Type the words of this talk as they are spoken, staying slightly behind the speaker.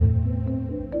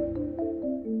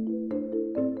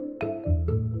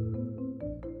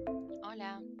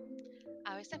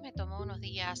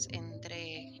palabras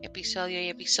entre episodio y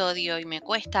episodio y me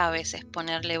cuesta a veces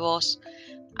ponerle voz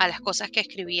a las cosas que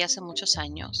escribí hace muchos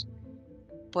años,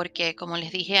 porque como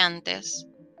les dije antes,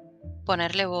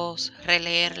 ponerle voz,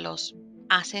 releerlos,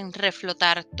 hacen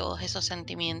reflotar todos esos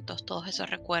sentimientos, todos esos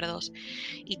recuerdos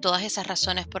y todas esas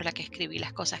razones por las que escribí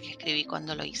las cosas que escribí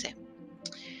cuando lo hice.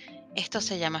 Esto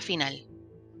se llama final.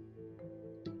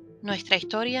 Nuestra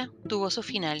historia tuvo su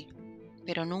final,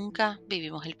 pero nunca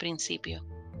vivimos el principio.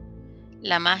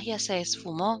 La magia se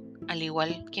esfumó al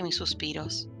igual que mis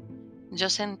suspiros. Yo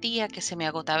sentía que se me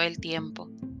agotaba el tiempo,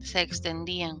 se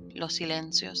extendían los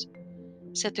silencios.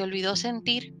 Se te olvidó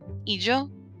sentir y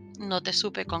yo no te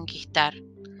supe conquistar.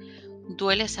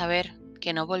 Duele saber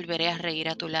que no volveré a reír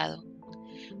a tu lado.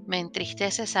 Me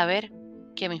entristece saber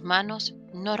que mis manos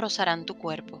no rozarán tu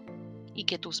cuerpo y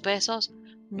que tus besos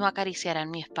no acariciarán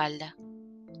mi espalda.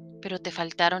 Pero te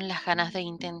faltaron las ganas de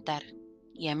intentar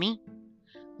y a mí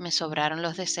me sobraron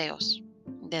los deseos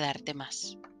de darte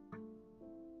más.